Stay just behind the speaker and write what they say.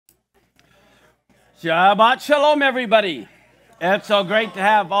Shabbat Shalom, everybody. It's so great to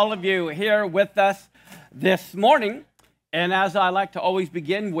have all of you here with us this morning. And as I like to always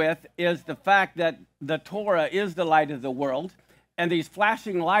begin with, is the fact that the Torah is the light of the world. And these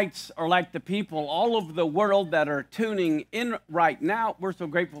flashing lights are like the people all over the world that are tuning in right now. We're so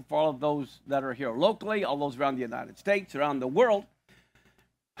grateful for all of those that are here locally, all those around the United States, around the world,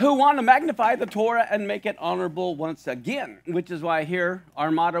 who want to magnify the Torah and make it honorable once again, which is why here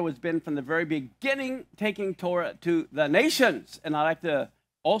our motto has been from the very beginning, taking Torah to the nations. And I'd like to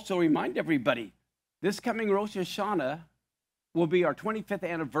also remind everybody, this coming Rosh Hashanah will be our 25th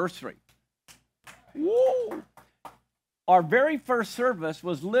anniversary. Woo! Our very first service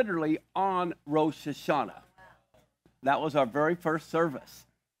was literally on Rosh Hashanah. That was our very first service.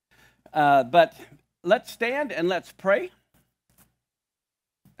 But let's stand and let's pray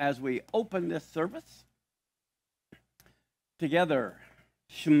as we open this service together.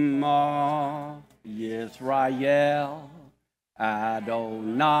 Shema Yisrael,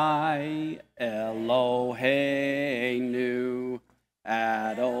 Adonai Eloheinu,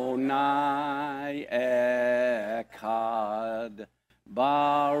 Adonai Echad,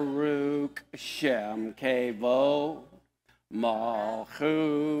 Baruch Shem Kevo,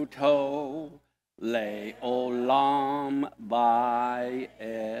 Malchuto, Le'olam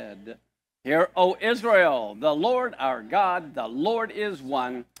Ba'ed. Hear, O Israel, the Lord our God, the Lord is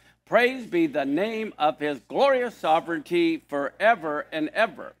one. Praise be the name of his glorious sovereignty forever and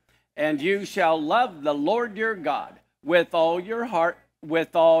ever. And you shall love the Lord your God with all your heart,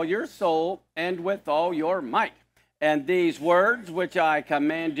 with all your soul, and with all your might. And these words which I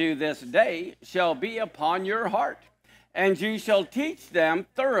command you this day shall be upon your heart. And you shall teach them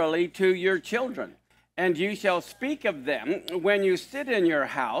thoroughly to your children. And you shall speak of them when you sit in your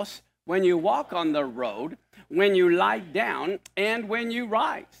house, when you walk on the road, when you lie down, and when you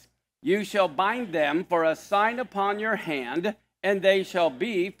rise. You shall bind them for a sign upon your hand, and they shall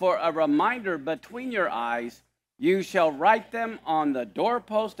be for a reminder between your eyes. You shall write them on the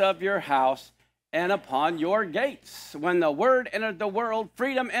doorpost of your house and upon your gates. When the word entered the world,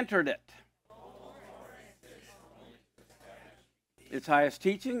 freedom entered it. Its highest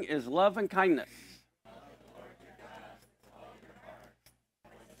teaching is love and kindness.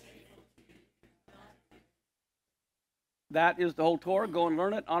 That is the whole Torah. Go and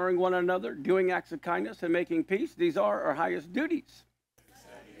learn it, honoring one another, doing acts of kindness, and making peace. These are our highest duties.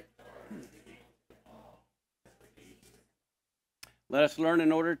 Let us learn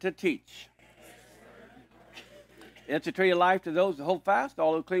in order to teach. It's a tree of life to those who hold fast.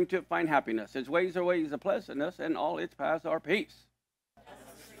 All who cling to it find happiness. Its ways are ways of pleasantness, and all its paths are peace.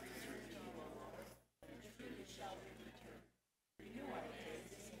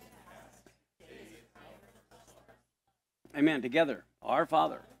 Amen. Together. Our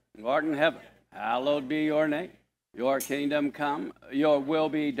Father, who art in heaven, hallowed be your name. Your kingdom come, your will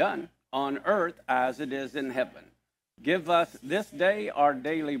be done on earth as it is in heaven. Give us this day our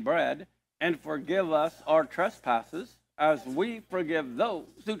daily bread, and forgive us our trespasses, as we forgive those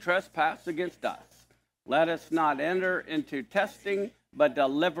who trespass against us. Let us not enter into testing, but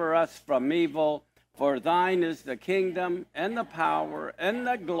deliver us from evil. For thine is the kingdom, and the power, and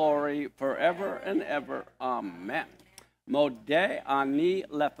the glory, forever and ever. Amen. Modeh ani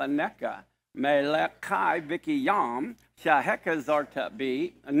lefaneka, melekai vikiyam, shaheka zarta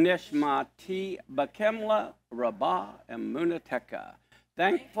bi, nishmati bakemla rabah emunateka.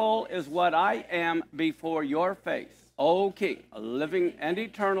 Thankful is what I am before your face, O King, living and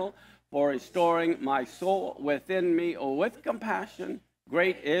eternal, for restoring my soul within me with compassion.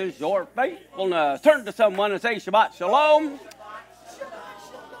 Great is your faithfulness. Turn to someone and say Shabbat Shalom.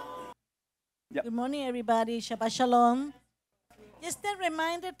 Yep. Good morning, everybody. Shabbat Shalom. Just a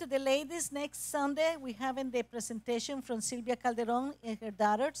reminder to the ladies, next Sunday, we're having the presentation from Silvia Calderon and her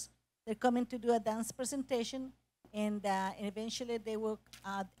daughters. They're coming to do a dance presentation, and eventually they will,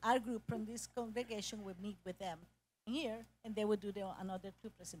 our group from this congregation will meet with them here, and they will do another 2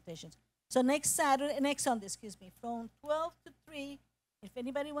 presentations. So next Sunday, from 12 to 3, if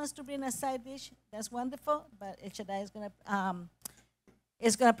anybody wants to bring a side dish, that's wonderful, but El Shaddai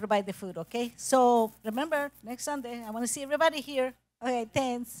is going to provide the food, okay? So remember, next Sunday, I want to see everybody here. Okay,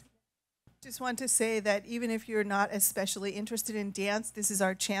 thanks. Just want to say that even if you're not especially interested in dance, this is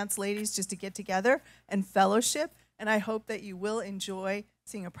our chance, ladies, just to get together and fellowship. And I hope that you will enjoy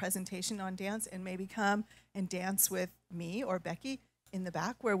seeing a presentation on dance and maybe come and dance with me or Becky in the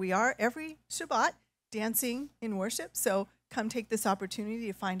back where we are every Shabbat dancing in worship. So come take this opportunity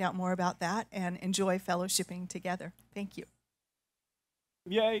to find out more about that and enjoy fellowshipping together. Thank you.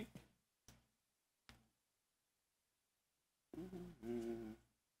 Yay.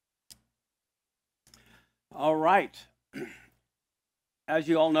 All right. As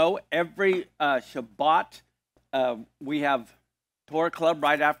you all know, every Shabbat we have Torah Club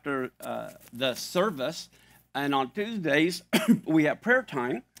right after the service. And on Tuesdays, we have prayer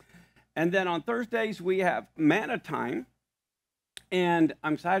time. And then on Thursdays, we have manna time. And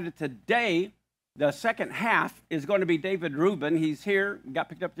I'm excited today, the second half is going to be David Rubin. He's here, got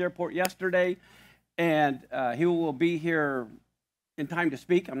picked up at the airport yesterday. And he will be here in time to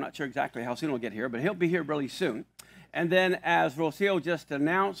speak. I'm not sure exactly how soon he'll get here, but he'll be here really soon. And then, as Rocio just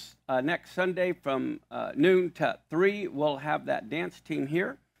announced, next Sunday from noon to 3, we'll have that dance team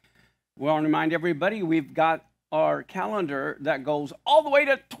here. We want to remind everybody we've got our calendar that goes all the way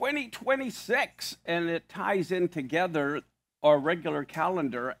to 2026, and it ties in together our regular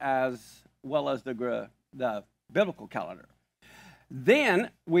calendar as well as the biblical calendar.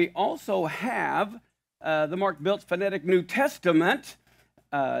 Then we also have the Mark Biltz Phonetic New Testament,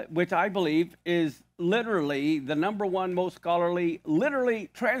 which I believe is literally the #1 most scholarly, literally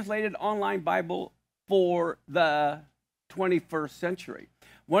translated online Bible for the 21st century.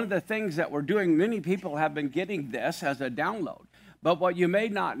 One of the things that we're doing, many people have been getting this as a download, but what you may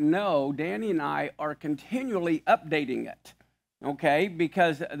not know, Danny and I are continually updating it, okay,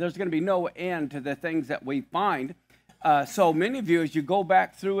 because there's going to be no end to the things that we find. So many of you, as you go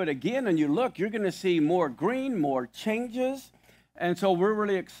back through it again and you look, you're going to see more green, more changes. And so we're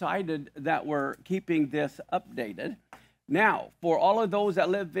really excited that we're keeping this updated. Now, for all of those that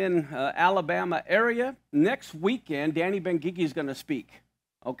live in Alabama area, next weekend, Danny Ben-Gigi is going to speak,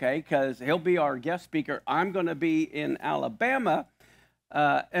 okay, because he'll be our guest speaker. I'm going to be in Alabama,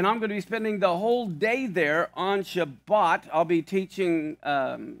 and I'm going to be spending the whole day there on Shabbat. I'll be teaching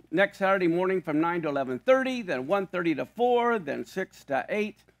next Saturday morning from 9 to 11:30, then 1:30 to 4, then 6 to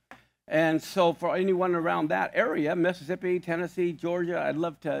 8. And so for anyone around that area, Mississippi, Tennessee, Georgia, I'd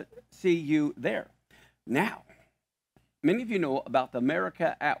love to see you there. Now, many of you know about the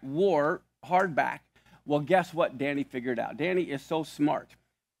America at War hardback. Well, guess what Danny figured out? Danny is so smart.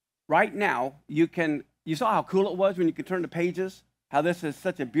 Right now, you saw how cool it was when you could turn the pages, how this is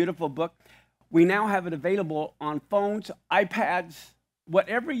such a beautiful book. We now have it available on phones, iPads,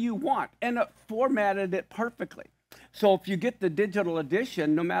 whatever you want, and it formatted it perfectly. So if you get the digital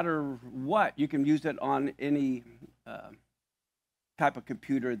edition, no matter what, you can use it on any type of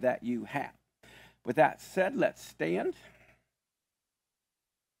computer that you have. With that said, let's stand.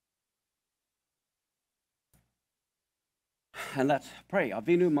 And let's pray.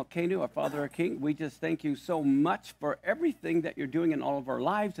 Avinu Malkeinu, our Father, our King, we just thank you so much for everything that you're doing in all of our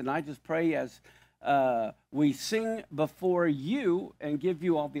lives. And I just pray as we sing before you and give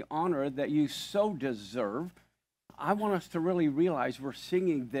you all the honor that you so deserve, I want us to really realize we're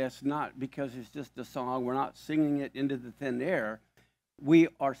singing this not because it's just a song. We're not singing it into the thin air. We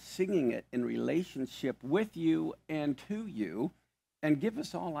are singing it in relationship with you and to you. And give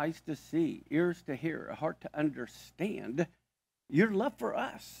us all eyes to see, ears to hear, a heart to understand your love for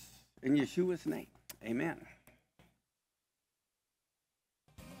us. In Yeshua's name, amen.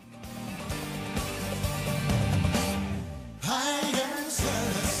 I am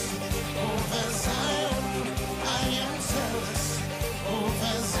zealous over Zion. I am zealous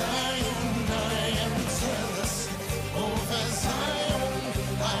over Zion. I am zealous over Zion.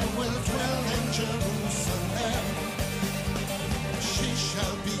 I will dwell in Jerusalem. She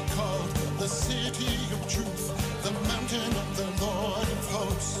shall be called the city of truth, the mountain of the Lord of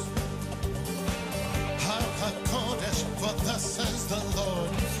hosts. How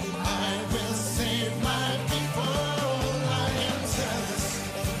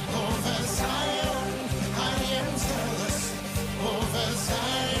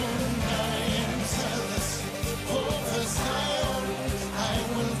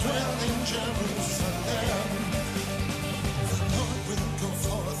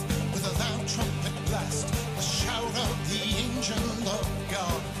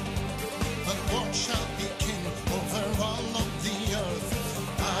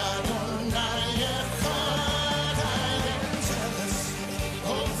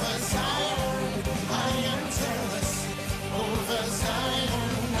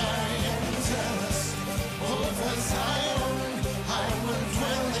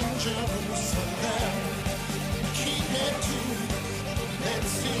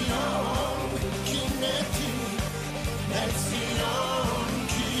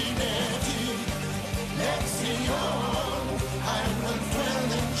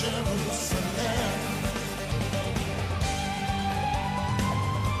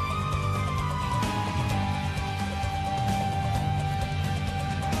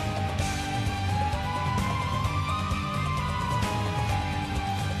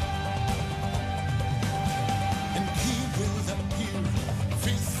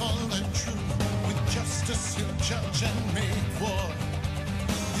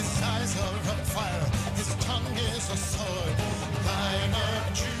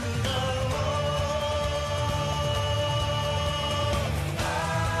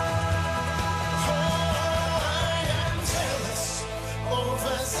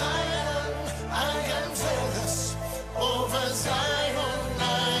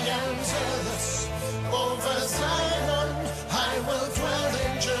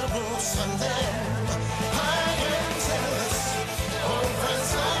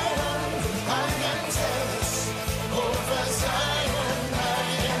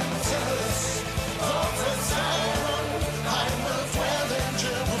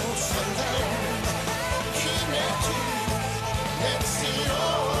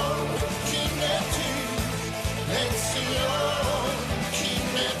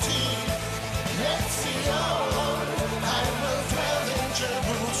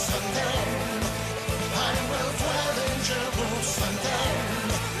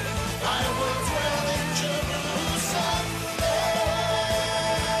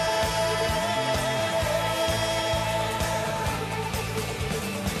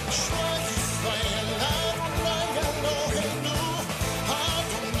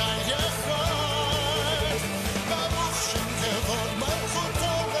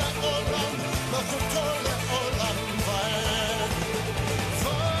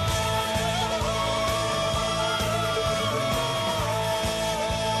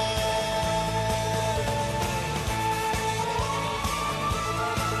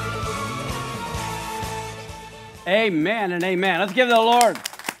Amen and amen. Let's give the Lord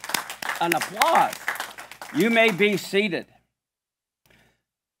an applause. You may be seated.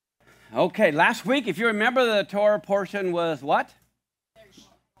 Okay, last week, if you remember, the Torah portion was what?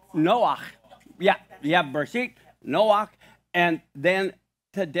 Noach. Yeah, Bereshit, Noach. And then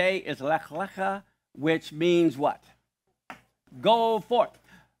today is Lech Lecha, which means what? Go forth.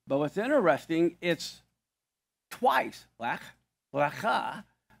 But what's interesting, it's twice, Lech Lecha.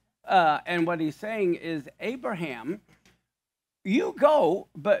 And what he's saying is, Abraham, you go,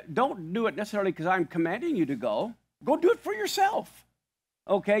 but don't do it necessarily because I'm commanding you to go. Go do it for yourself.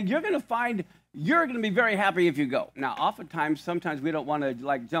 Okay, you're going to be very happy if you go. Now, sometimes we don't want to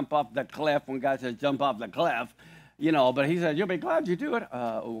like jump off the cliff when God says jump off the cliff, but he says, you'll be glad you do it.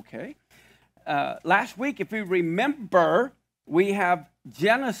 Okay. Last week, if you remember, we have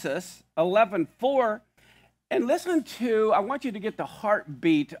Genesis 11:4. And I want you to get the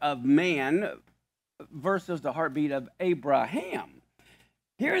heartbeat of man versus the heartbeat of Abraham.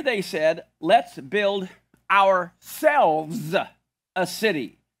 Here they said, let's build ourselves a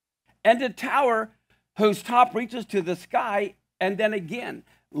city and a tower whose top reaches to the sky. And then again,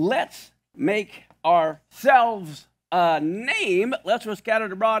 let's make ourselves a name. Let's be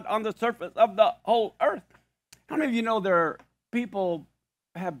scattered abroad on the surface of the whole earth. How many of you know there are people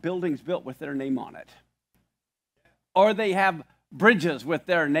have buildings built with their name on it? Or they have bridges with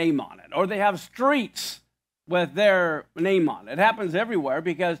their name on it, or they have streets with their name on it. It happens everywhere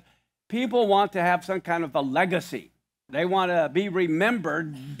because people want to have some kind of a legacy. They want to be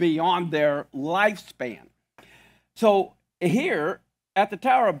remembered beyond their lifespan. So here at the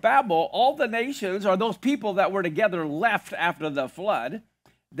Tower of Babel, all the nations, or those people that were together left after the flood,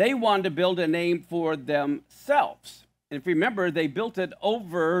 they wanted to build a name for themselves. And if you remember, they built it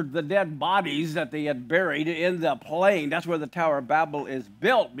over the dead bodies that they had buried in the plain. That's where the Tower of Babel is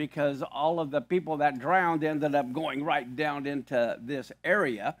built, because all of the people that drowned ended up going right down into this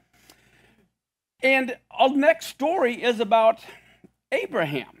area. And our next story is about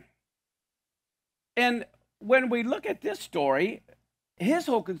Abraham. And when we look at this story, his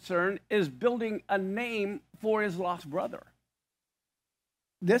whole concern is building a name for his lost brother.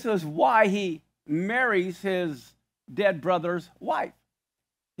 This is why he marries his dead brother's wife.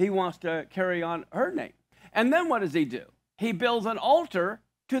 He wants to carry on her name. And then what does he do? He builds an altar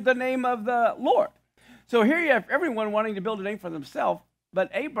to the name of the Lord. So here you have everyone wanting to build a name for themselves, but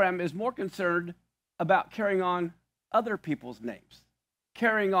Abraham is more concerned about carrying on other people's names,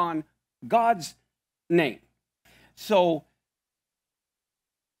 carrying on God's name. So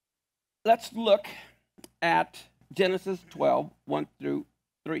let's look at Genesis 12, 1 through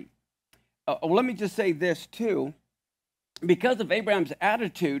 3. Let me just say this too. Because of Abraham's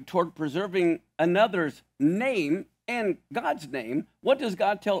attitude toward preserving another's name and God's name, what does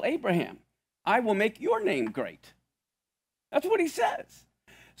God tell Abraham? I will make your name great. That's what he says.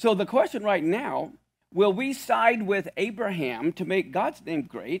 So the question right now, will we side with Abraham to make God's name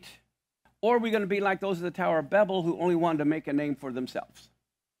great, or are we going to be like those at the Tower of Babel who only wanted to make a name for themselves?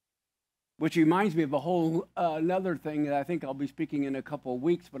 Which reminds me of a whole another thing that I think I'll be speaking in a couple of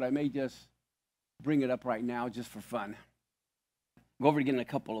weeks, but I may just bring it up right now just for fun. Go over it again in a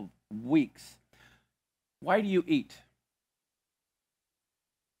couple of weeks. Why do you eat?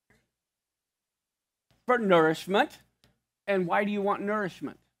 For nourishment. And why do you want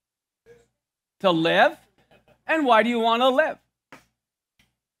nourishment? To live. And why do you want to live?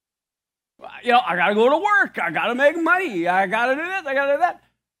 I got to go to work. I got to make money. I got to do this. I got to do that.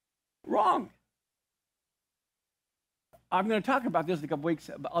 Wrong. I'm going to talk about this in a couple weeks,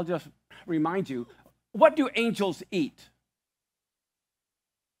 but I'll just remind you. What do angels eat?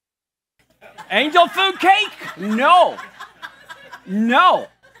 Angel food cake? No. No.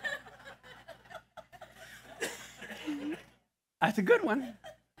 That's a good one.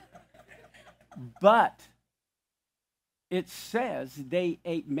 But it says they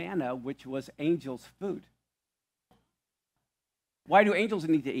ate manna, which was angels' food. Why do angels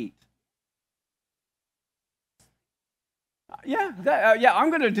need to eat? I'm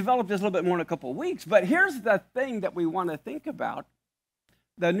going to develop this a little bit more in a couple of weeks. But here's the thing that we want to think about.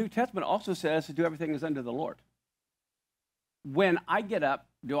 The New Testament also says to do everything as unto the Lord. When I get up,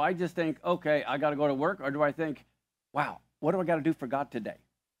 do I just think, okay, I got to go to work? Or do I think, wow, what do I got to do for God today?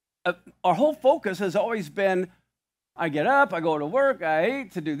 Our whole focus has always been, I get up, I go to work, I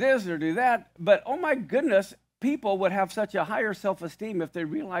eat to do this or do that. But oh my goodness, people would have such a higher self-esteem if they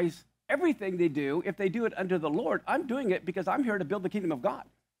realize everything they do, if they do it unto the Lord, I'm doing it because I'm here to build the kingdom of God.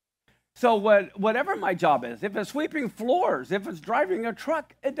 So whatever my job is, if it's sweeping floors, if it's driving a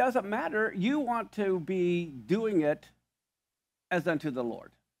truck, it doesn't matter. You want to be doing it as unto the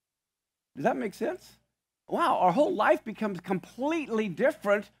Lord. Does that make sense? wow, our whole life becomes completely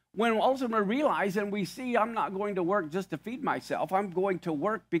different when ultimately we realize and we see I'm not going to work just to feed myself. I'm going to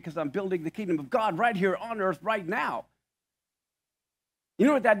work because I'm building the kingdom of God right here on earth right now. You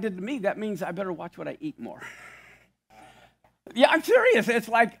know what that did to me? That means I better watch what I eat more. Yeah, I'm serious. It's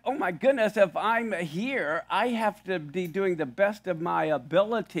like, oh my goodness, if I'm here, I have to be doing the best of my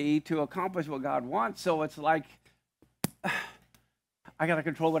ability to accomplish what God wants. So it's like, I got to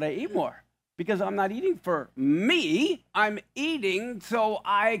control what I eat more because I'm not eating for me. I'm eating so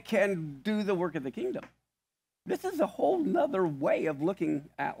I can do the work of the kingdom. This is a whole nother way of looking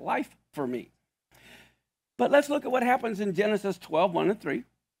at life for me. But let's look at what happens in Genesis 12, 1 and 3.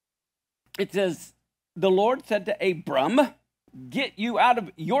 It says, the Lord said to Abram, get you out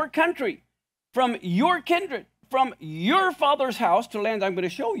of your country, from your kindred, from your father's house to land I'm going to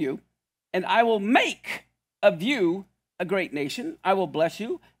show you, and I will make of you a great nation. I will bless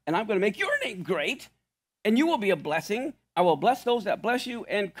you, and I'm going to make your name great, and you will be a blessing. I will bless those that bless you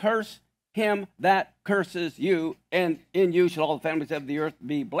and curse him that curses you, and in you shall all the families of the earth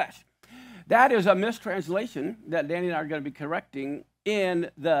be blessed. That is a mistranslation that Danny and I are going to be correcting in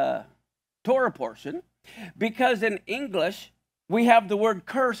the Torah portion, because in English, we have the word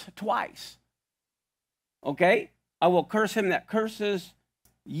curse twice. Okay? I will curse him that curses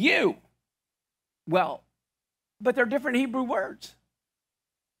you. Well, but they're different Hebrew words.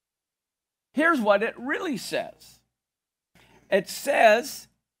 Here's what it really says. It says,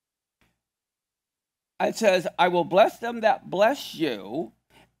 I will bless them that bless you,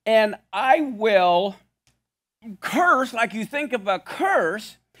 and I will curse, like you think of a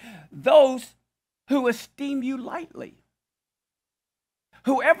curse, those who esteem you lightly.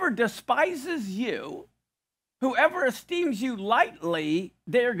 Whoever despises you, whoever esteems you lightly,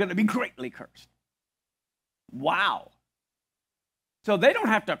 they're going to be greatly cursed. Wow. So they don't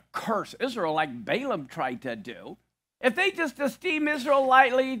have to curse Israel like Balaam tried to do. If they just esteem Israel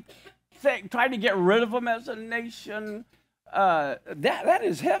lightly, try to get rid of them as a nation, that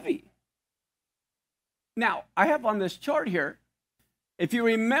is heavy. Now, I have on this chart here, if you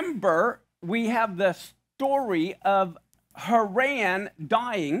remember, we have the story of Haran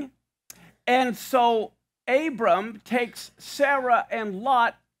dying, and so Abram takes Sarah and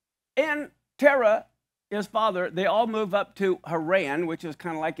Lot and Terah, his father. They all move up to Haran, which is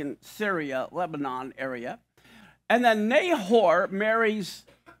kind of like in Syria, Lebanon area. And then Nahor marries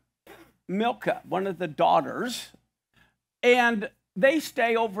Milcah, one of the daughters, and they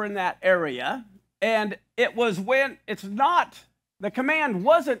stay over in that area. And it was when, the command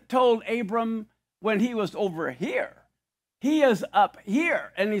wasn't told Abram when he was over here. He is up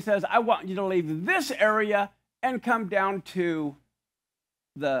here, and he says, I want you to leave this area and come down to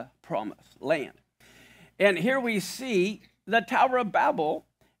the promised land. And here we see the Tower of Babel,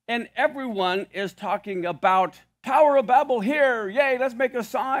 and everyone is talking about Tower of Babel here. Yay, let's make a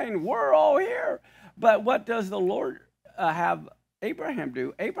sign. We're all here. But what does the Lord have Abraham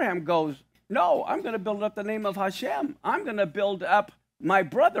do? Abraham goes, no, I'm going to build up the name of Hashem. I'm going to build up my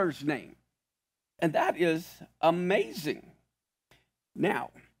brother's name. And that is amazing.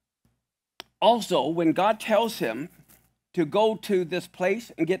 Now, also, when God tells him to go to this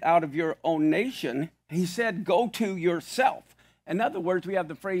place and get out of your own nation, he said, go to yourself. In other words, we have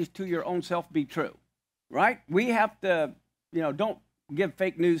the phrase, to your own self be true, right? We have to, don't give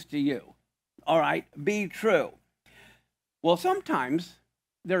fake news to you. All right, be true. Well, sometimes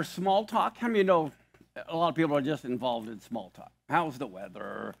there's small talk. How many of you know a lot of people are just involved in small talk? How's the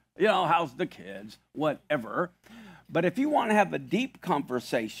weather? How's the kids? Whatever. But if you want to have a deep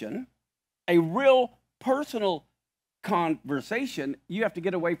conversation, a real personal conversation, you have to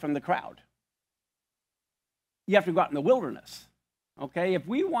get away from the crowd. You have to go out in the wilderness. Okay? If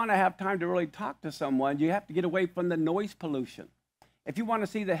we want to have time to really talk to someone, you have to get away from the noise pollution. If you want to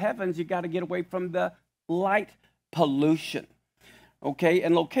see the heavens, you got to get away from the light pollution. Okay?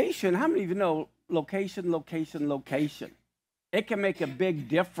 And location, how many of you know location, location, location? It can make a big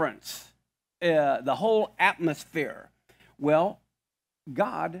difference. The whole atmosphere. Well,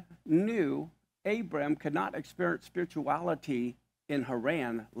 God knew Abram could not experience spirituality in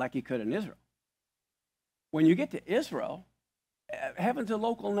Haran like he could in Israel. When you get to Israel, heaven's a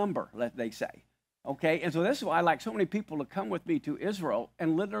local number, they say. Okay, and so this is why I like so many people to come with me to Israel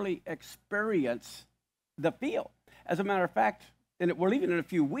and literally experience the feel. As a matter of fact, and we're leaving in a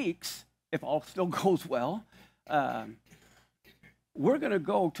few weeks, if all still goes well. We're going to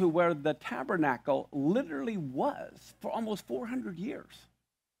go to where the tabernacle literally was for almost 400 years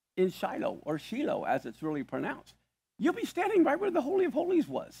in Shiloh, or Shiloh as it's really pronounced. You'll be standing right where the Holy of Holies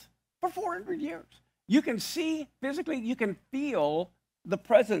was for 400 years. You can see physically, you can feel the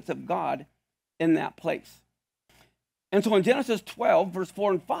presence of God in that place. And so in Genesis 12, verse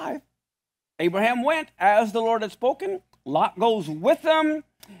 4 and 5, Abraham went as the Lord had spoken. Lot goes with them.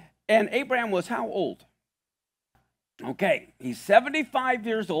 And Abraham was how old? Okay, he's 75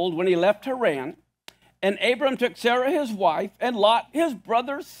 years old when he left Haran. And Abram took Sarah, his wife, and Lot, his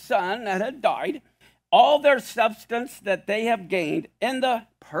brother's son that had died, all their substance that they have gained, and the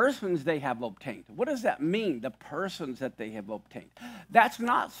persons they have obtained. What does that mean, the persons that they have obtained? That's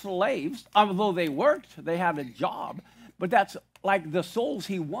not slaves, although they worked, they had a job, but that's like the souls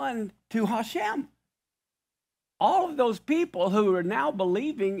he won to Hashem. All of those people who are now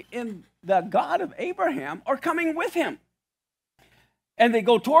believing in the God of Abraham are coming with him. And they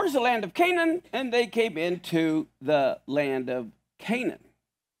go towards the land of Canaan, and they came into the land of Canaan.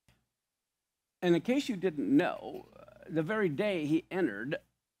 And in case you didn't know, the very day he entered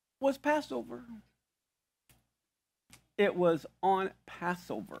was Passover. It was on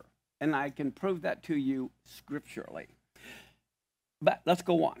Passover, and I can prove that to you scripturally. But let's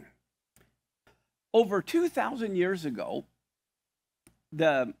go on. Over 2,000 years ago,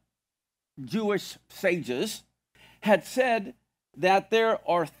 the Jewish sages had said that there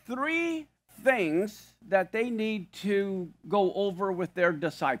are three things that they need to go over with their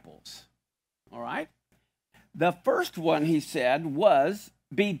disciples. All right? The first one, he said, was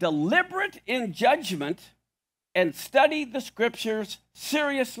be deliberate in judgment and study the scriptures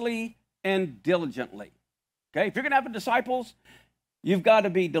seriously and diligently. Okay? If you're going to have disciples, you've got to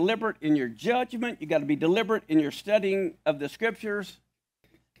be deliberate in your judgment. You've got to be deliberate in your studying of the scriptures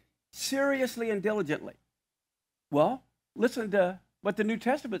seriously and diligently. Well, listen to what the New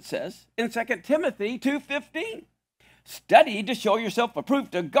Testament says in 2 Timothy 2:15. Study to show yourself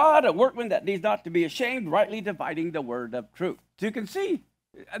approved to God, a workman that needs not to be ashamed, rightly dividing the word of truth. So you can see,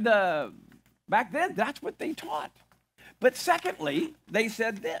 back then, that's what they taught. But secondly, they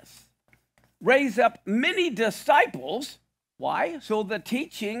said this, raise up many disciples. Why? So the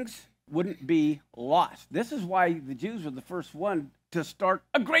teachings wouldn't be lost. This is why the Jews were the first one to start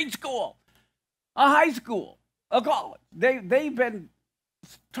a grade school, a high school, a college. They've been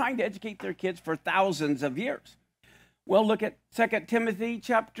trying to educate their kids for thousands of years. Well, look at 2 Timothy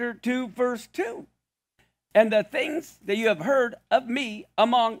chapter 2, verse 2. And the things that you have heard of me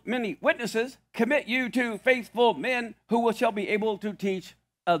among many witnesses, commit you to faithful men who shall be able to teach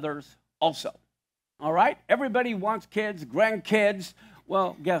others also. All right? Everybody wants kids, grandkids.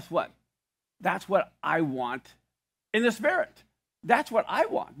 Well, guess what? That's what I want in the Spirit. That's what I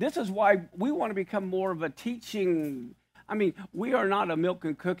want. This is why we want to become more of a teaching. I mean, we are not a milk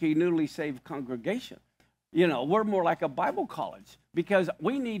and cookie, newly saved congregation. You know, we're more like a Bible college because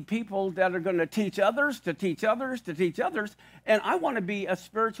we need people that are going to teach others, to teach others, to teach others. And I want to be a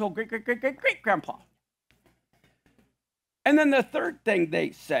spiritual great-grandpa. And then the third thing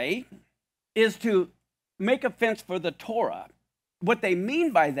they say is to make a fence for the Torah. What they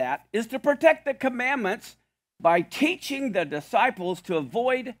mean by that is to protect the commandments by teaching the disciples to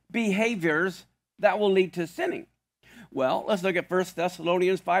avoid behaviors that will lead to sinning. Well, let's look at 1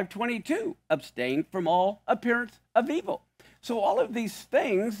 Thessalonians 5:22. Abstain from all appearance of evil. So all of these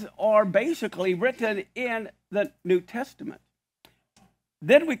things are basically written in the New Testament.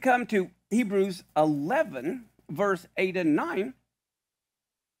 Then we come to Hebrews 11, verse 8 and 9.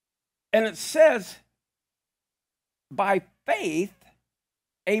 And it says, by faith,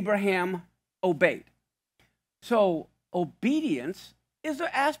 Abraham obeyed. So obedience is an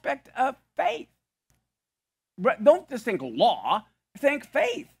aspect of faith. Don't just think law, think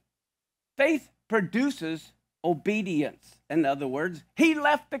faith. Faith produces obedience. In other words, he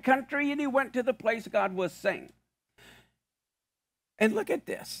left the country and he went to the place God was saying. And look at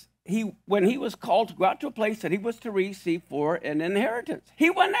this. When he was called to go out to a place that he was to receive for an inheritance, he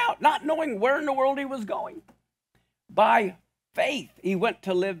went out not knowing where in the world he was going. By faith, he went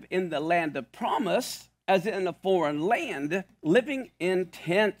to live in the land of promise, as in a foreign land, living in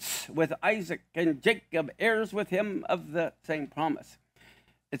tents with Isaac and Jacob, heirs with him of the same promise.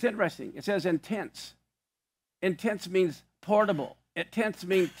 It's interesting. It says in tents. In tents means portable. Tents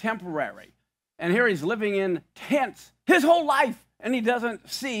mean temporary. And here he's living in tents his whole life, and he doesn't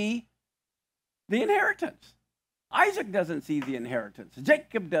see the inheritance. Isaac doesn't see the inheritance.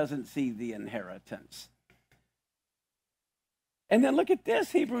 Jacob doesn't see the inheritance. And then look at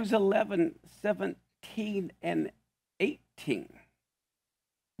this, Hebrews 11, 17 and 18.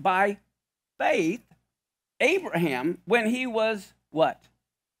 By faith, Abraham, when he was what?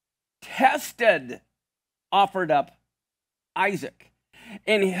 Tested, offered up Isaac.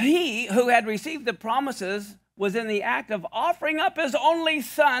 And he who had received the promises was in the act of offering up his only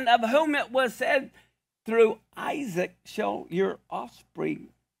son, of whom it was said, through Isaac shall your offspring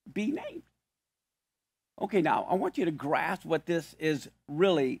be named. Okay, now I want you to grasp what this is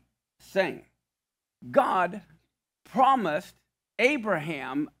really saying. God promised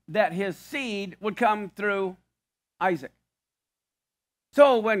Abraham that his seed would come through Isaac.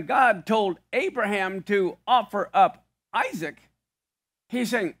 So when God told Abraham to offer up Isaac, he's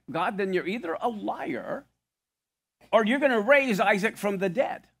saying, God, then you're either a liar or you're going to raise Isaac from the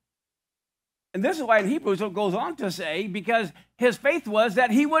dead. And this is why in Hebrews it goes on to say, because his faith was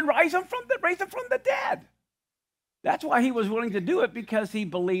that he would raise him from the dead. That's why he was willing to do it, because he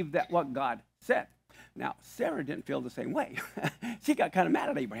believed that what God said. Now, Sarah didn't feel the same way. She got kind of mad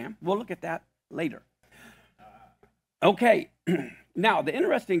at Abraham. We'll look at that later. Okay, now the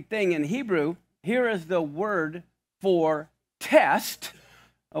interesting thing in Hebrew, here is the word for test,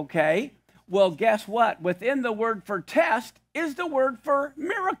 okay? Well, guess what? Within the word for test is the word for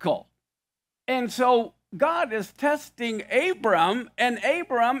miracle. And so God is testing Abram, and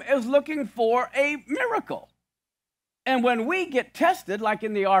Abram is looking for a miracle. And when we get tested, like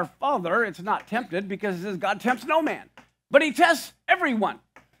in the Our Father, it's not tempted, because it says God tempts no man, but he tests everyone.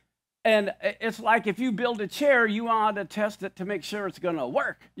 And it's like if you build a chair, you ought to test it to make sure it's going to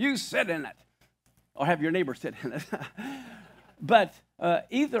work. You sit in it, or have your neighbor sit in it. But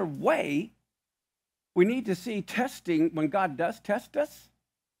either way, we need to see testing. When God does test us,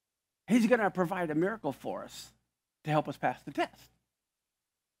 he's going to provide a miracle for us to help us pass the test.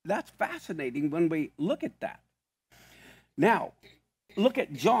 That's fascinating when we look at that. Now, look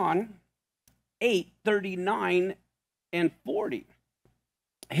at John 8:39 and 40.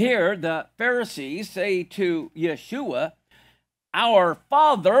 Here, the Pharisees say to Yeshua, our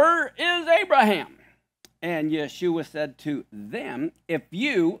father is Abraham. And Yeshua said to them, if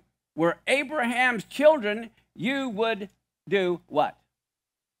you were Abraham's children, you would do what?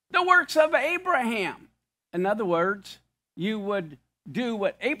 The works of Abraham. In other words, you would do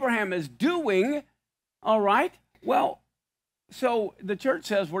what Abraham is doing, all right? Well, so the church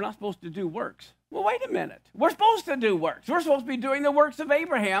says we're not supposed to do works. Well, wait a minute. We're supposed to do works. We're supposed to be doing the works of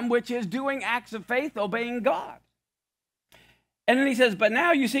Abraham, which is doing acts of faith, obeying God. And then he says, but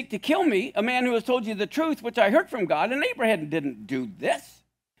now you seek to kill me, a man who has told you the truth, which I heard from God, and Abraham didn't do this.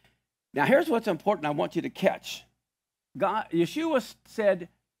 Now, here's what's important I want you to catch. Yeshua said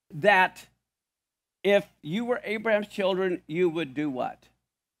that if you were Abraham's children, you would do what?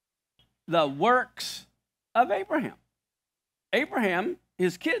 The works of Abraham. Abraham,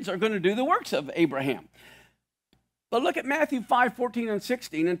 his kids are going to do the works of Abraham. But look at Matthew 5:14 and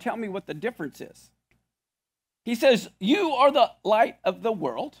 16 and tell me what the difference is. He says, you are the light of the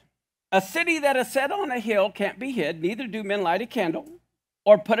world. A city that is set on a hill can't be hid, neither do men light a candle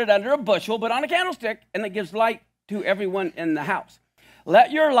or put it under a bushel, but on a candlestick, and it gives light to everyone in the house.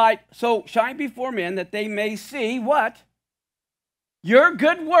 Let your light so shine before men that they may see what? Your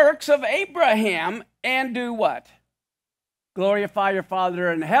good works of Abraham, and do what? Glorify your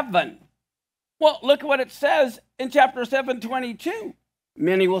Father in heaven. Well, look at what it says in chapter 7:22.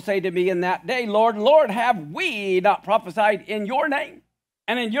 Many will say to me in that day, Lord, Lord, have we not prophesied in your name?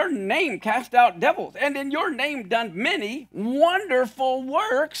 And in your name cast out devils, and in your name done many wonderful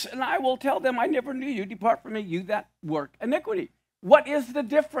works? And I will tell them, I never knew you. Depart from me, you that work iniquity. What is the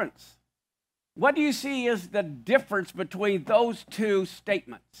difference? What do you see is the difference between those two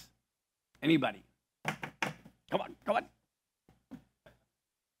statements? Anybody? Come on.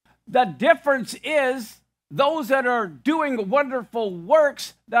 The difference is those that are doing wonderful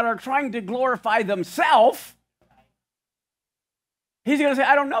works that are trying to glorify themselves, he's going to say,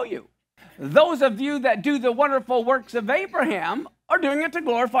 I don't know you. Those of you that do the wonderful works of Abraham are doing it to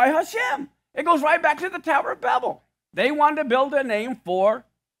glorify Hashem. It goes right back to the Tower of Babel. They wanted to build a name for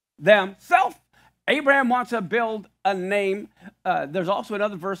themselves. Abraham wants to build a name. There's also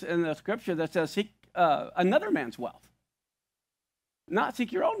another verse in the scripture that says, seek another man's wealth. Not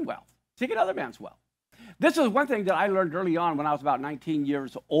seek your own wealth. Seek another man's wealth. This is one thing that I learned early on when I was about 19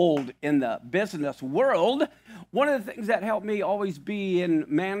 years old in the business world. One of the things that helped me always be in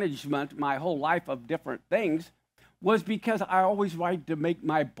management my whole life of different things was because I always tried to make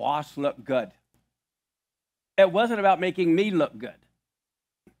my boss look good. It wasn't about making me look good.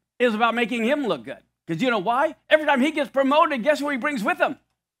 It was about making him look good. Because you know why? Every time he gets promoted, guess who he brings with him?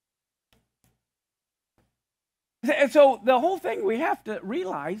 And so the whole thing we have to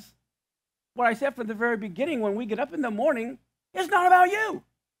realize, what I said from the very beginning, when we get up in the morning, it's not about you.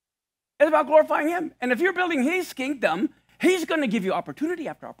 It's about glorifying him. And if you're building his kingdom, he's going to give you opportunity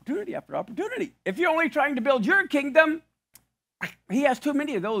after opportunity after opportunity. If you're only trying to build your kingdom, he has too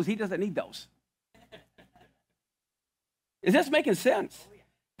many of those. He doesn't need those. Is this making sense?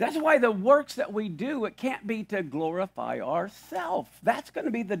 That's why the works that we do, it can't be to glorify ourselves. That's going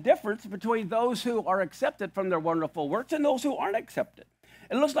to be the difference between those who are accepted from their wonderful works and those who aren't accepted.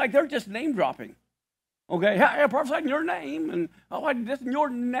 It looks like they're just name dropping. Okay, hey, I prophesied in your name, and oh, I did this in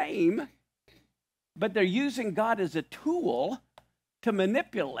your name. But they're using God as a tool to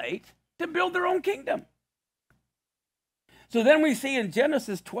manipulate, to build their own kingdom. So then we see in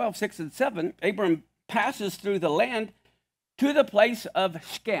Genesis 12, 6 and 7, Abram passes through the land to the place of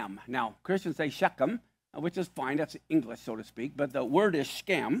Shechem. Now, Christians say Shechem, which is fine. That's English, so to speak. But the word is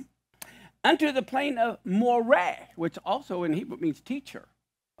Shechem. Unto the plain of Moreh, which also in Hebrew means teacher.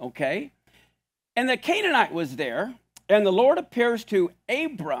 Okay? And the Canaanite was there, and the Lord appears to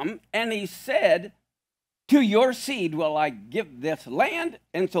Abram, and he said, to your seed will I give this land.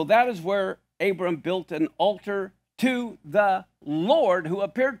 And so that is where Abram built an altar to the Lord who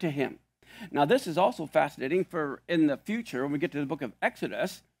appeared to him. Now, this is also fascinating, for in the future, when we get to the book of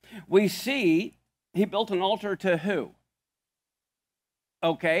Exodus, we see he built an altar to who?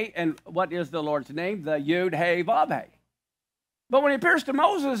 Okay, and what is the Lord's name? The Yud, He, Vav, He. But when he appears to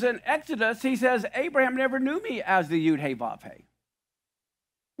Moses in Exodus, he says, Abraham never knew me as the Yud, He, Vav, He.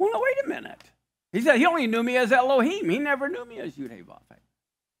 Well, no, wait a minute. He said he only knew me as Elohim. He never knew me as Yud, He, Vav, He.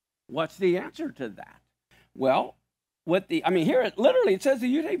 What's the answer to that? Well, here it literally it says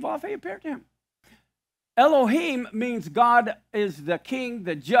the Yud, He, Vav, He appeared to him. Elohim means God is the king,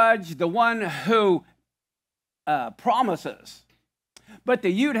 the judge, the one who promises. But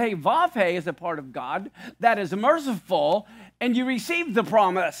the Yud, He, Vav, He is a part of God that is merciful, and you receive the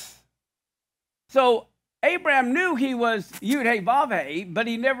promise. So Abraham knew he was Yud, He, Vav, He, but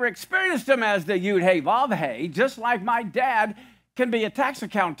he never experienced him as the Yud, He, Vav, He, just like my dad can be a tax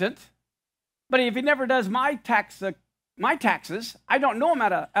accountant, but if he never does my taxes, I don't know him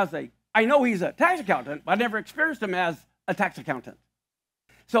I know he's a tax accountant, but I never experienced him as a tax accountant.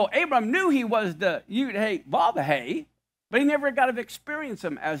 So Abram knew he was the Yud, He, Vav, He, but he never got to experience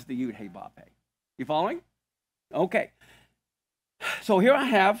him as the Yud, He, Vav, He. You following? Okay. So here I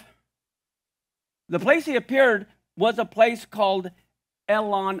have, the place he appeared was a place called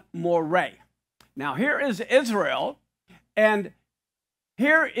Elon Moreh. Now here is Israel, and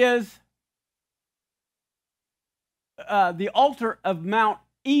here is the altar of Mount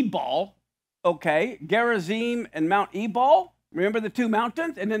Ebal, okay, Gerizim and Mount Ebal. Remember the two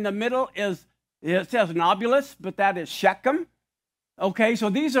mountains? And in the middle is, it says Nobulus, but that is Shechem. Okay, so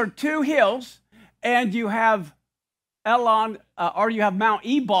these are two hills, and you have you have Mount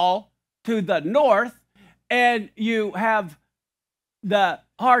Ebal to the north, and you have the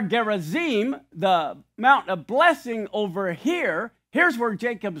Har Gerizim, the Mount of Blessing over here. Here's where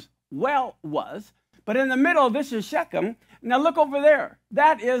Jacob's well was. But in the middle, this is Shechem. Now look over there.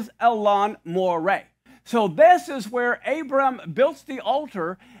 That is Elon Moreh. So this is where Abram built the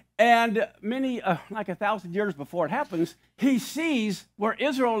altar, and many, like 1,000 years before it happens, he sees where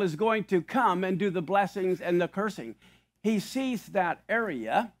Israel is going to come and do the blessings and the cursing. He sees that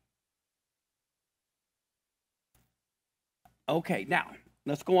area. Okay, now,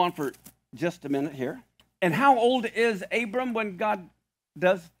 let's go on for just a minute here. And how old is Abram when God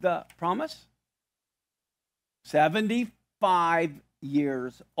does the promise? 75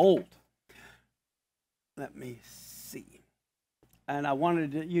 years old. Let me see. And I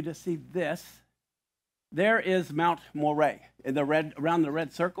wanted you to see this. There is Mount Moreh in the red, around the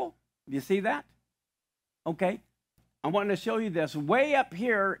red circle. Do you see that? Okay. I want to show you this. Way up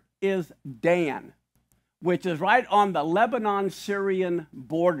here is Dan, which is right on the Lebanon-Syrian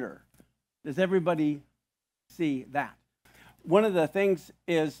border. Does everybody see that? One of the things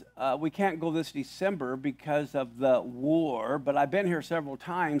is we can't go this December because of the war, but I've been here several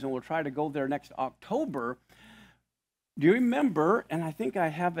times, and we'll try to go there next October. Do you remember, and I think I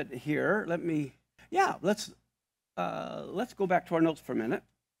have it here, let's go back to our notes for a minute.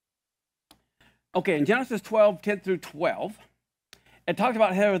 Okay, in Genesis 12, 10 through 12, it talks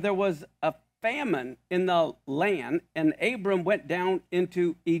about how there was a famine in the land, and Abram went down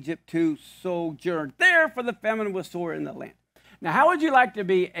into Egypt to sojourn there, for the famine was sore in the land. Now, how would you like to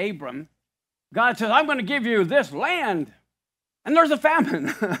be Abram? God says, I'm going to give you this land, and there's a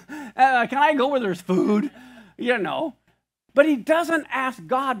famine. Can I go where there's food? You know. But he doesn't ask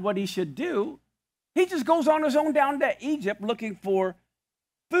God what he should do. He just goes on his own down to Egypt looking for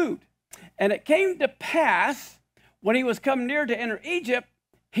food. And it came to pass, when he was come near to enter Egypt,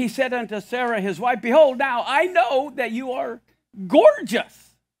 he said unto Sarah his wife, behold, now I know that you are gorgeous.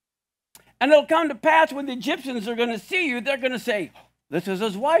 And it'll come to pass when the Egyptians are going to see you, they're going to say, this is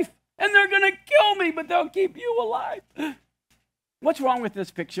his wife. And they're going to kill me, but they'll keep you alive. What's wrong with this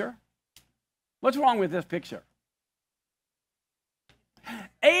picture? What's wrong with this picture?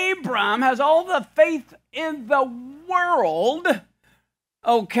 Abram has all the faith in the world,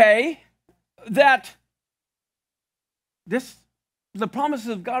 okay, that the promises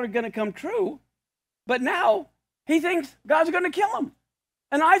of God are going to come true, but now he thinks God's going to kill him.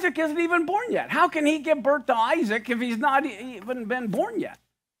 And Isaac isn't even born yet. How can he give birth to Isaac if he's not even been born yet?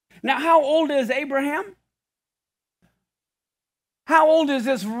 Now, how old is Abraham? How old is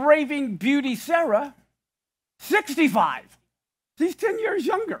this raving beauty Sarah? 65. He's 10 years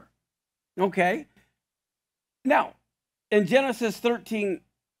younger. Okay. Now, in Genesis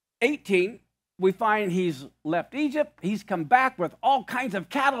 13:18, we find he's left Egypt. He's come back with all kinds of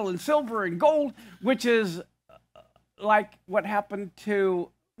cattle and silver and gold, which is like what happened to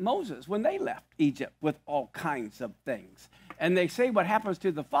Moses when they left Egypt with all kinds of things. And they say what happens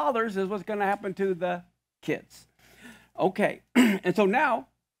to the fathers is what's going to happen to the kids. Okay, and so now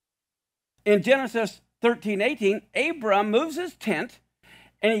in Genesis 13:18, Abram moves his tent,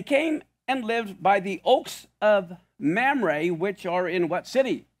 and he came and lived by the oaks of Mamre, which are in what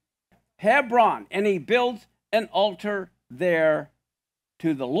city? Hebron, and he builds an altar there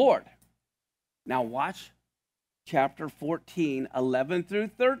to the Lord. Now watch chapter 14, 11 through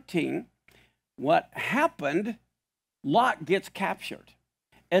 13. What happened? Lot gets captured.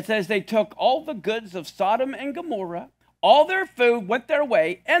 It says they took all the goods of Sodom and Gomorrah, all their food went their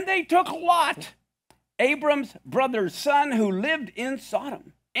way, and they took Lot, Abram's brother's son, who lived in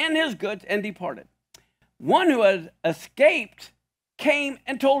Sodom, and his goods, and departed. One who had escaped came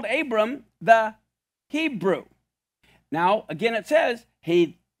and told Abram the Hebrew. Now, again, it says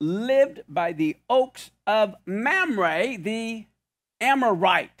he lived by the oaks of Mamre, the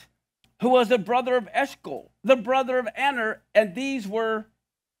Amorite, who was the brother of Eshcol, the brother of Aner, and these were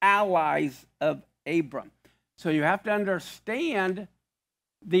allies of Abram. So you have to understand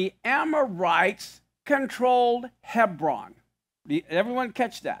the Amorites controlled Hebron. Everyone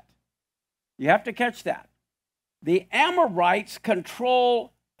catch that? You have to catch that. The Amorites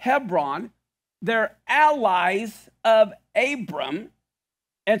control Hebron. They're allies of Abram.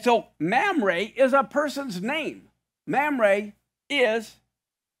 And so Mamre is a person's name. Mamre is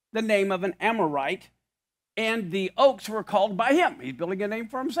the name of an Amorite, and the oaks were called by him. He's building a name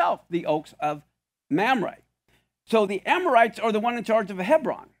for himself, the oaks of Mamre. So the Amorites are the one in charge of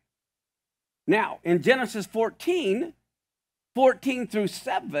Hebron. Now, in Genesis 14 through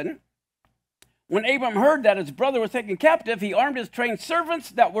 7, when Abram heard that his brother was taken captive, he armed his trained servants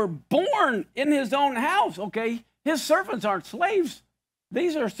that were born in his own house. Okay, his servants aren't slaves.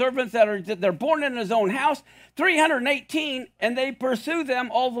 These are servants they're born in his own house, 318, and they pursue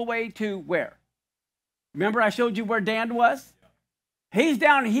them all the way to where? Remember I showed you where Dan was? He's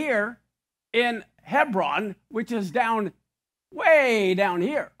down here in Hebron, which is way down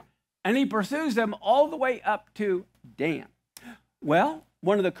here. And he pursues them all the way up to Dan. Well,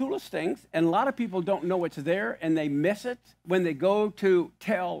 one of the coolest things, and a lot of people don't know it's there, and they miss it when they go to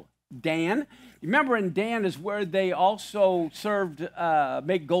tell Dan. Remember, in Dan is where they also served,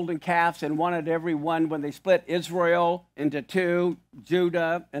 make golden calves and wanted everyone, when they split Israel into two,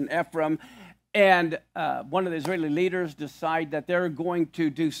 Judah and Ephraim, and one of the Israeli leaders decide that they're going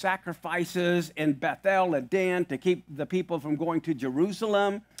to do sacrifices in Bethel and Dan to keep the people from going to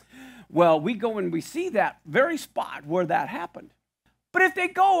Jerusalem. Well, we go and we see that very spot where that happened. But if they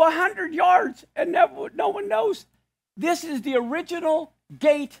go 100 yards and no one knows, this is the original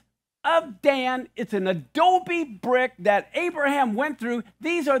gate of Dan. It's an adobe brick that Abraham went through.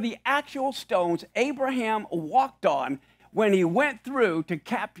 These are the actual stones Abraham walked on when he went through to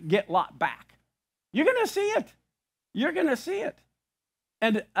get Lot back. You're going to see it. You're going to see it.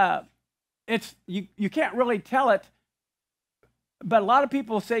 And you can't really tell it, but a lot of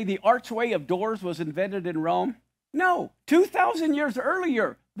people say the archway of doors was invented in Rome. No, 2,000 years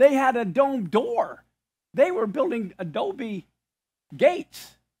earlier, they had a dome door. They were building adobe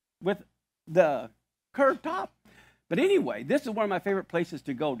gates with the curved top. But anyway, this is one of my favorite places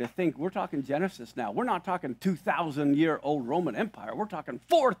to go to think. We're talking Genesis now. We're not talking 2,000-year-old Roman Empire. We're talking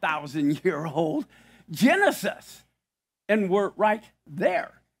 4,000-year-old Genesis. And we're right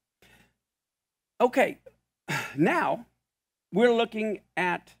there. Okay, now we're looking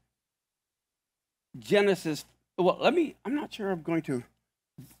at Genesis. Well, I'm not sure I'm going to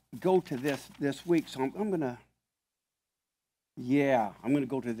go to this week, so I'm going to, I'm going to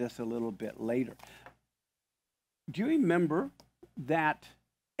go to this a little bit later. Do you remember that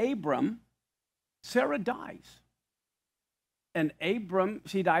Sarah dies? And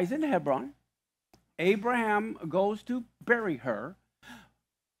she dies in Hebron. Abraham goes to bury her.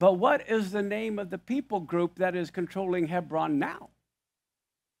 But what is the name of the people group that is controlling Hebron now?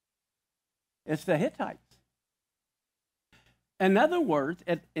 It's the Hittites. In other words,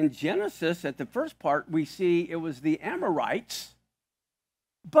 in Genesis, at the first part, we see it was the Amorites.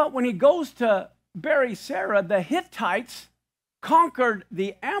 But when he goes to bury Sarah, the Hittites conquered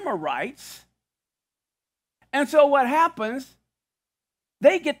the Amorites. And so what happens?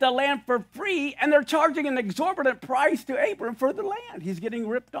 They get the land for free, and they're charging an exorbitant price to Abram for the land. He's getting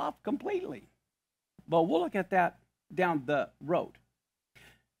ripped off completely. But we'll look at that down the road.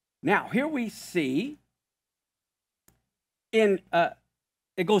 Now, here we see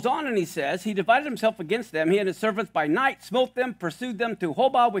it goes on and he says, he divided himself against them. He and his servants by night smote them, pursued them to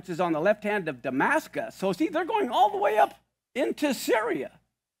Hobah, which is on the left hand of Damascus. So see, they're going all the way up into Syria.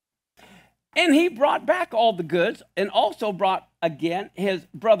 And he brought back all the goods and also brought again his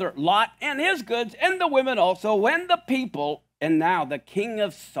brother Lot and his goods and the women also when the people. And now the king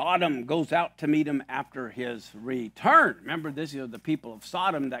of Sodom goes out to meet him after his return. Remember, this is the people of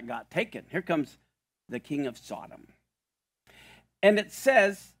Sodom that got taken. Here comes the king of Sodom. And it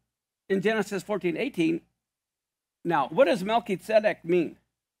says in Genesis 14:18, now, what does Melchizedek mean?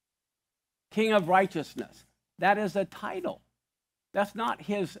 King of righteousness. That is a title. That's not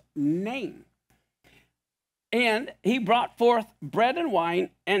his name. And he brought forth bread and wine,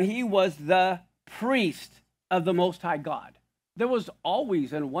 and he was the priest of the Most High God. There was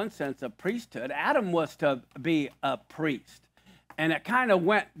always, in one sense, a priesthood. Adam was to be a priest. And it kind of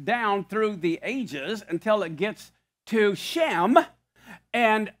went down through the ages until it gets to Shem.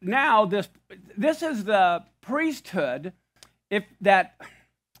 And now this is the priesthood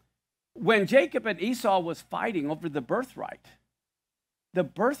when Jacob and Esau was fighting over the birthright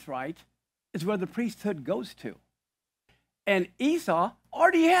is where the priesthood goes to. And Esau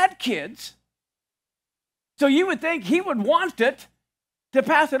already had kids. So you would think he would want it to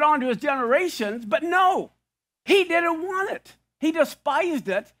pass it on to his generations, but no, he didn't want it. He despised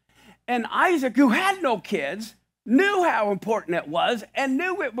it. And Isaac, who had no kids, knew how important it was and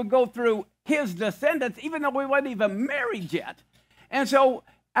knew it would go through his descendants, even though we weren't even married yet. And so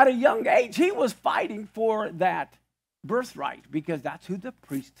at a young age, he was fighting for that birthright because that's who the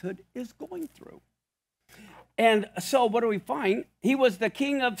priesthood is going through. And so what do we find? He was the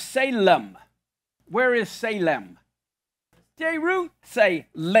king of Salem. Where is Salem?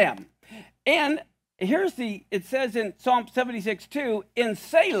 Jerusalem. And it says in Psalm 76:2, in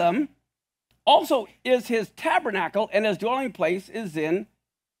Salem also is his tabernacle, and his dwelling place is in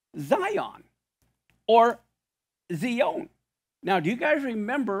Zion, or Zion. Now, do you guys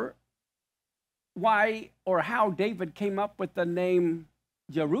remember why or how David came up with the name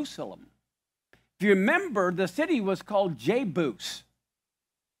Jerusalem? If you remember, the city was called Jebus.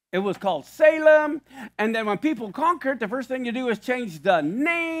 It was called Salem, and then when people conquered, the first thing you do is change the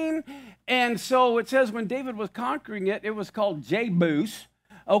name. And so it says when David was conquering it, it was called Jebus.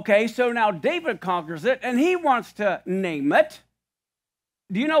 Okay, so now David conquers it, and he wants to name it.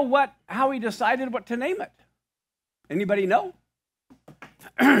 Do you know how he decided what to name it? Anybody know?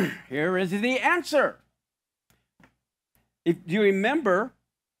 Here is the answer. Do you remember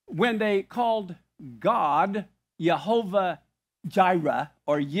when they called God Jehovah Jireh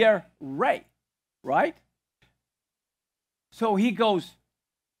or Yireh, right? So he goes,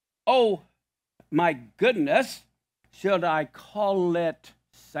 oh my goodness, should I call it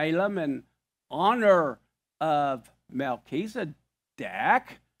Salem in honor of Melchizedek,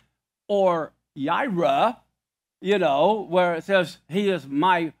 or Yireh, where it says he is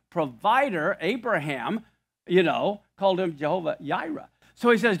my provider, Abraham, called him Jehovah Jireh.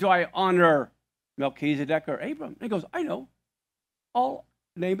 So he says, do I honor Melchizedek or Abraham? And he goes, I know. I'll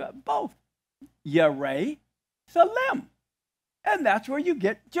name it both. Yireh Salem. And that's where you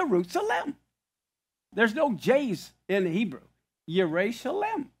get Jerusalem. There's no J's in Hebrew. Yireh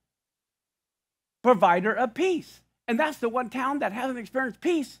Salem. Provider of peace. And that's the one town that hasn't experienced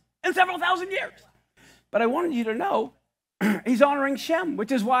peace in several thousand years. But I wanted you to know he's honoring Shem,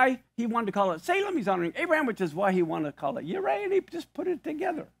 which is why he wanted to call it Salem. He's honoring Abraham, which is why he wanted to call it Yireh, and he just put it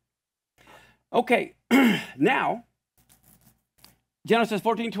together. Okay, now, Genesis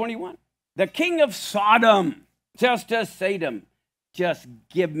 14:21. The king of Sodom says to Sodom, just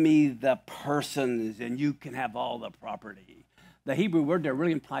give me the persons and you can have all the property. The Hebrew word there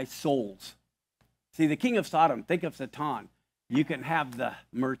really implies souls. See, the king of Sodom, think of Satan. You can have the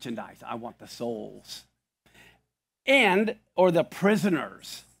merchandise. I want the souls. Or the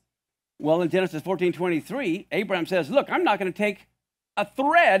prisoners. Well, in Genesis 14:23, Abraham says, look, I'm not going to take a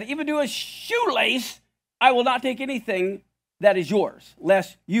thread, even do a shoelace. I will not take anything that is yours,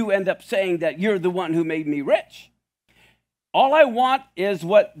 lest you end up saying that you're the one who made me rich. All I want is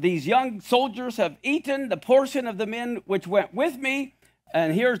what these young soldiers have eaten, the portion of the men which went with me.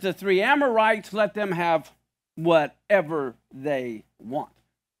 And here's the 3 Amorites. Let them have whatever they want.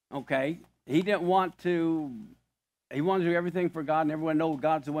 Okay? He didn't want to, he wanted to do everything for God, and everyone knows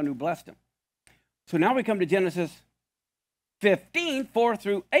God's the one who blessed him. So now we come to Genesis 15, 4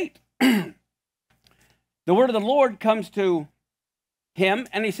 through 8. The word of the Lord comes to him,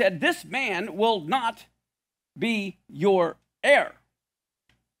 and he said, this man will not be your heir,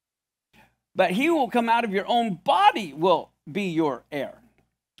 but he who will come out of your own body will be your heir.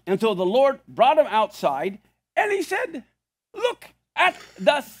 And so the Lord brought him outside, and he said, look at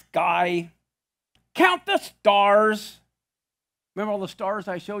the sky, count the stars. Remember all the stars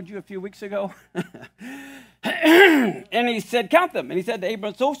I showed you a few weeks ago? And he said, count them. And he said to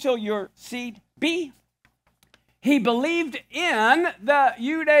Abram, so shall your seed be. He believed in the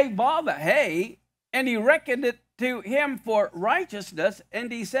Yud Vav, hey, and he reckoned it to him for righteousness.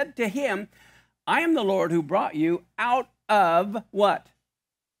 And he said to him, I am the Lord who brought you out of what?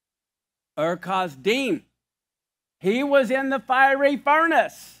 Ur Kasdim. He was in the fiery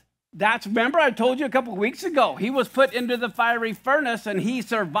furnace. That's, remember I told you a couple of weeks ago, he was put into the fiery furnace and he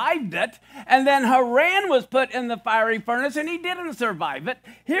survived it. And then Haran was put in the fiery furnace and he didn't survive it.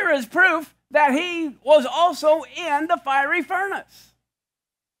 Here is proof that he was also in the fiery furnace.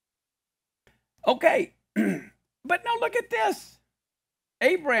 Okay, but now look at this.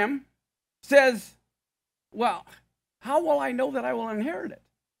 Abraham says, well, how will I know that I will inherit it?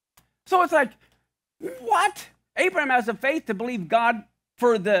 So it's like, what? Abraham has the faith to believe God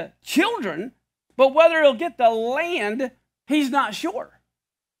for the children, but whether he'll get the land, he's not sure.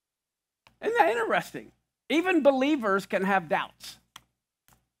 Isn't that interesting? Even believers can have doubts.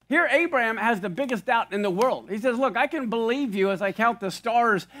 Here, Abraham has the biggest doubt in the world. He says, look, I can believe you as I count the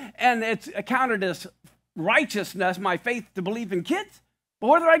stars, and it's accounted as righteousness, my faith to believe in kids, but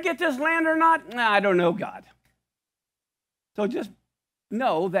whether I get this land or not, I don't know, God. So just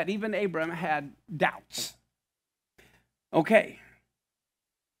know that even Abraham had doubts. Okay.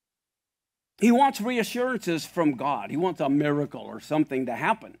 He wants reassurances from God. He wants a miracle or something to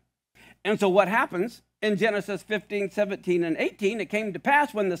happen. And so what happens in Genesis 15, 17, and 18, it came to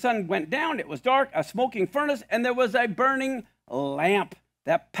pass when the sun went down, it was dark, a smoking furnace, and there was a burning lamp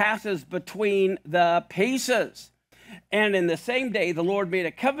that passes between the pieces. And in the same day, the Lord made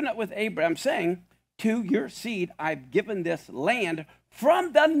a covenant with Abraham, saying, to your seed, I've given this land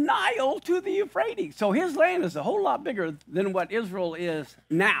from the Nile to the Euphrates. So his land is a whole lot bigger than what Israel is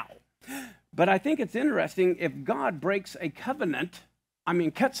now. But I think it's interesting, if God breaks a covenant,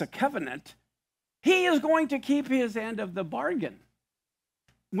 cuts a covenant, he is going to keep his end of the bargain.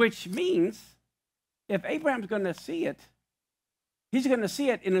 Which means, if Abraham's going to see it, he's going to see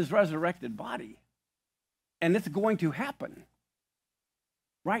it in his resurrected body. And it's going to happen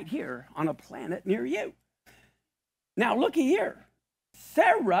right here on a planet near you. Now, looky here.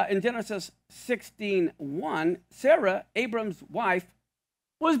 Sarah, in Genesis 16:1, Sarah, Abram's wife,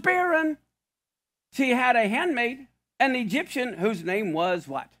 was barren. She had a handmaid, an Egyptian, whose name was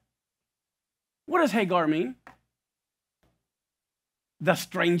what? What does Hagar mean? The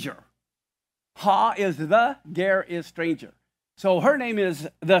stranger. Ha is the, Ger is stranger. So her name is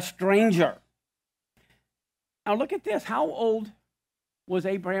the stranger. Now look at this. How old was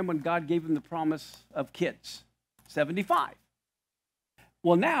Abraham when God gave him the promise of kids? 75.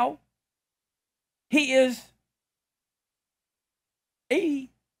 Well, now he is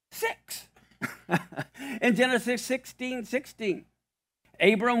 86. In Genesis 16:16,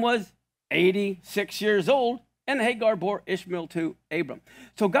 Abram was 86 years old, and Hagar bore Ishmael to Abram.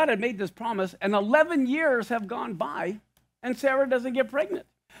 So God had made this promise, and 11 years have gone by, and Sarah doesn't get pregnant.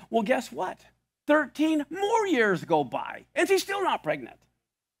 Well, guess what? 13 more years go by, and she's still not pregnant.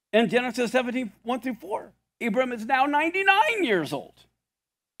 In Genesis 17:1-4, Abram is now 99 years old,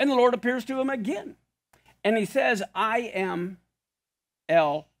 and the Lord appears to him again. And he says, I am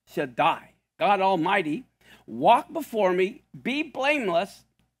El Shaddai, God Almighty. Walk before me, be blameless.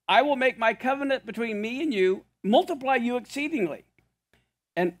 I will make my covenant between me and you, multiply you exceedingly.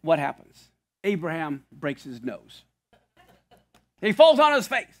 And what happens? Abraham breaks his nose. He falls on his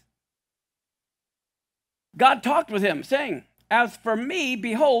face. God talked with him, saying, as for me,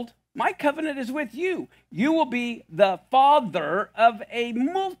 behold, my covenant is with you. You will be the father of a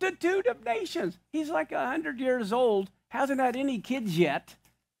multitude of nations. He's like 100 years old, hasn't had any kids yet.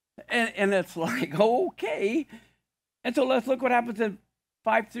 And it's like, okay. And so let's look what happens in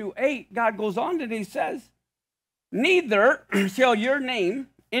 5-8. God goes on and he says, neither shall your name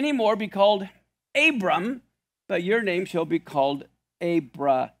anymore be called Abram, but your name shall be called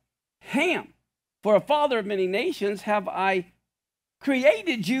Abraham. For a father of many nations have I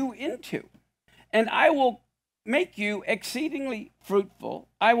created you into, and I will make you exceedingly fruitful.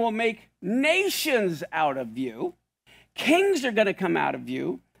 I will make nations out of you. Kings are going to come out of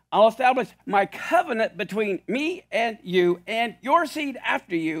you. I'll establish my covenant between me and you and your seed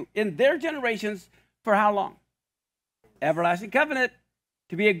after you in their generations for how long? Everlasting covenant,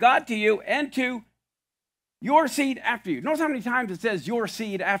 to be a God to you and to your seed after you. Notice how many times it says your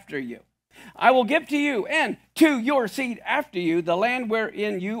seed after you. I will give to you and to your seed after you the land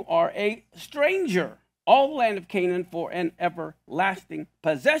wherein you are a stranger, all the land of Canaan for an everlasting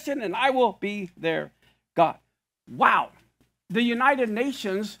possession, and I will be their God. Wow. The United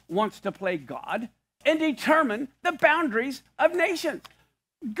Nations wants to play God and determine the boundaries of nations.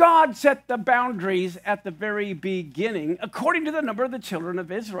 God set the boundaries at the very beginning according to the number of the children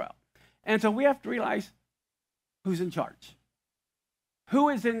of Israel. And so we have to realize who's in charge. Who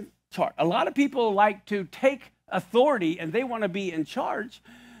is in charge? A lot of people like to take authority and they want to be in charge,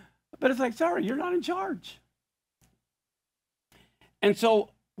 but it's like, sorry, you're not in charge. And so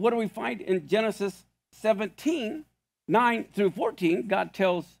what do we find in Genesis 17, 9 through 14? God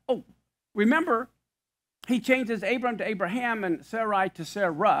tells, remember, he changes Abram to Abraham and Sarai to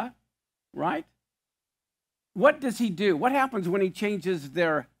Sarah, right? What does he do? What happens when he changes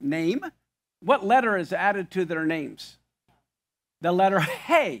their name? What letter is added to their names? The letter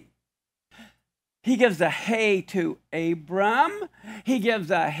Hey. He gives a Hey to Abram. He gives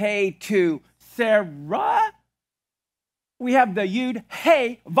a Hey to Sarah. We have the Yud,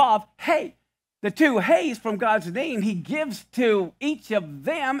 Hey, Vav, Hey. The two Heys from God's name, he gives to each of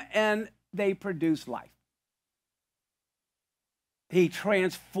them, and they produce life. He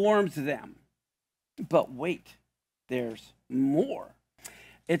transforms them. But wait, there's more.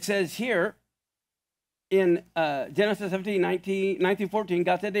 It says here in Genesis 17, 9 through 14,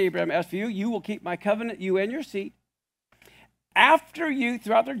 God said to Abraham, as for you, you will keep my covenant, you and your seed. After you,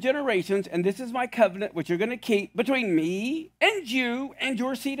 throughout their generations, and this is my covenant, which you're going to keep between me and you and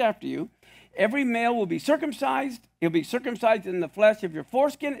your seed after you. Every male will be circumcised. He'll be circumcised in the flesh of your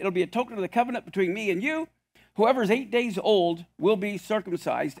foreskin. It'll be a token of the covenant between me and you. Whoever is 8 days old will be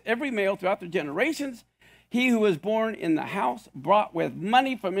circumcised. Every male throughout the generations. He who is born in the house brought with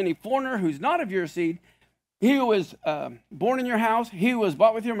money from any foreigner who's not of your seed. He who is born in your house, he who was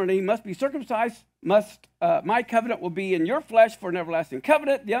bought with your money must be circumcised. My covenant will be in your flesh for an everlasting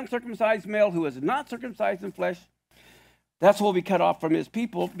covenant. The uncircumcised male who is not circumcised in flesh, that's what will be cut off from his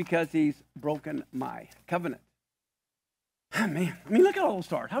people because he's broken my covenant. Oh, man, I mean, look at all those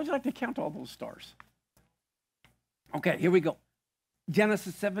stars. How would you like to count all those stars? Okay, here we go.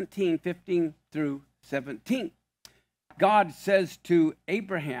 Genesis 17, 15 through 17. God says to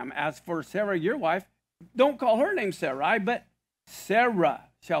Abraham, as for Sarah, your wife, don't call her name Sarai, but Sarah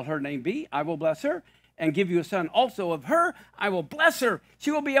shall her name be. I will bless her and give you a son also of her. I will bless her.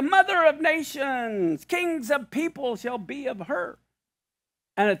 She will be a mother of nations. Kings of people shall be of her.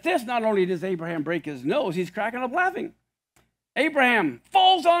 And at this, not only does Abraham break his nose, he's cracking up laughing. Abraham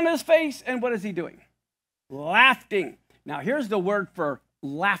falls on his face, and what is he doing? Laughing. Now, here's the word for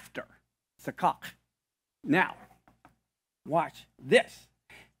laughter. Sakak. Now, watch this.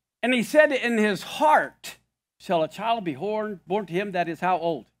 And he said in his heart, shall a child be born to him that is how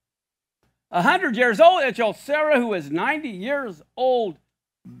old? 100 years old, and shall Sarah, who is 90 years old,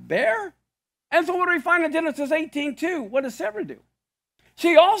 bear? And so what do we find in Genesis 18:2? What does Sarah do?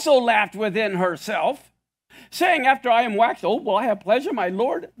 She also laughed within herself, saying, after I am waxed old, will I have pleasure, my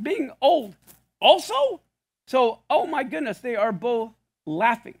Lord, being old also? So, oh my goodness, they are both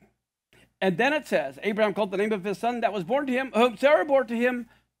laughing. And then it says, Abraham called the name of his son that was born to him, whom Sarah bore to him,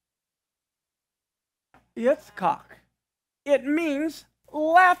 Yitzchak. It means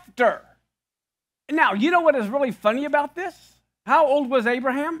laughter. Now, you know what is really funny about this? How old was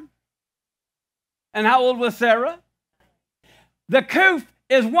Abraham? And how old was Sarah? The Kuf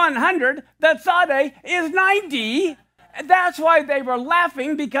is 100, the Tzadeh is 90. That's why they were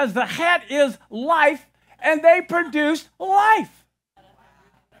laughing, because the Het is life, and they produced life.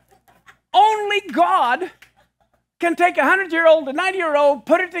 Only God can take a 100-year-old, a 90-year-old,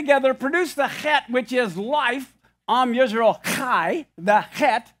 put it together, produce the Het, which is life. Am Yisrael Chai, the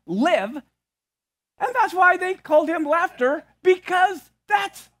Het, live. And that's why they called him laughter, because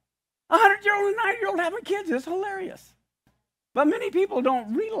that's a 100-year-old and a 90-year-old having kids. It's hilarious. But many people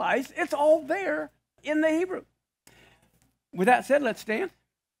don't realize it's all there in the Hebrew. With that said, let's stand.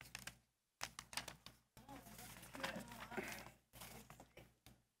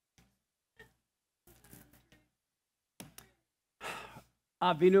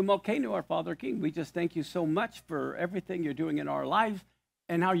 Avinu Malkeinu, our Father King, we just thank you so much for everything you're doing in our lives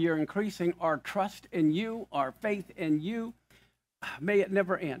and how you're increasing our trust in you, our faith in you. may it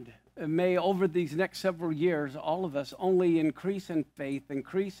never end. May over these next several years, all of us only increase in faith,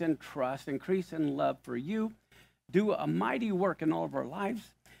 increase in trust, increase in love for you, do a mighty work in all of our lives.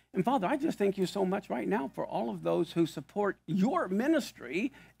 And Father, I just thank you so much right now for all of those who support your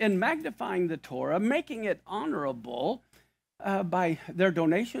ministry in magnifying the Torah, making it honorable by their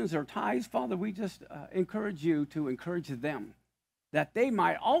donations or tithes. Father, we just encourage you to encourage them that they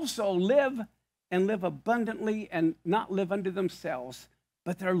might also live and live abundantly and not live unto themselves,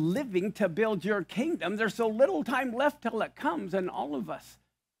 but they're living to build your kingdom. There's so little time left till it comes, and all of us,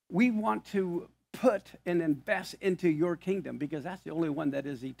 we want to put and invest into your kingdom because that's the only one that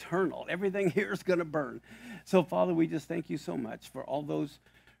is eternal. Everything here is going to burn. So, Father, we just thank you so much for all those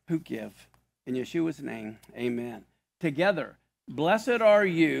who give. In Yeshua's name, amen. Together, blessed are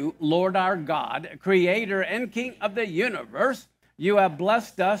you, Lord our God, creator and king of the universe. You have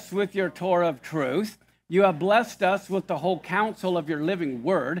blessed us with your Torah of truth. You have blessed us with the whole counsel of your living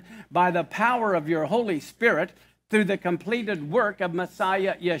word by the power of your Holy Spirit. Through the completed work of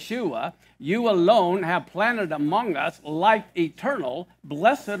Messiah Yeshua, you alone have planted among us life eternal.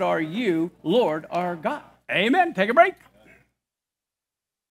 Blessed are you, Lord our God. Amen. Take a break.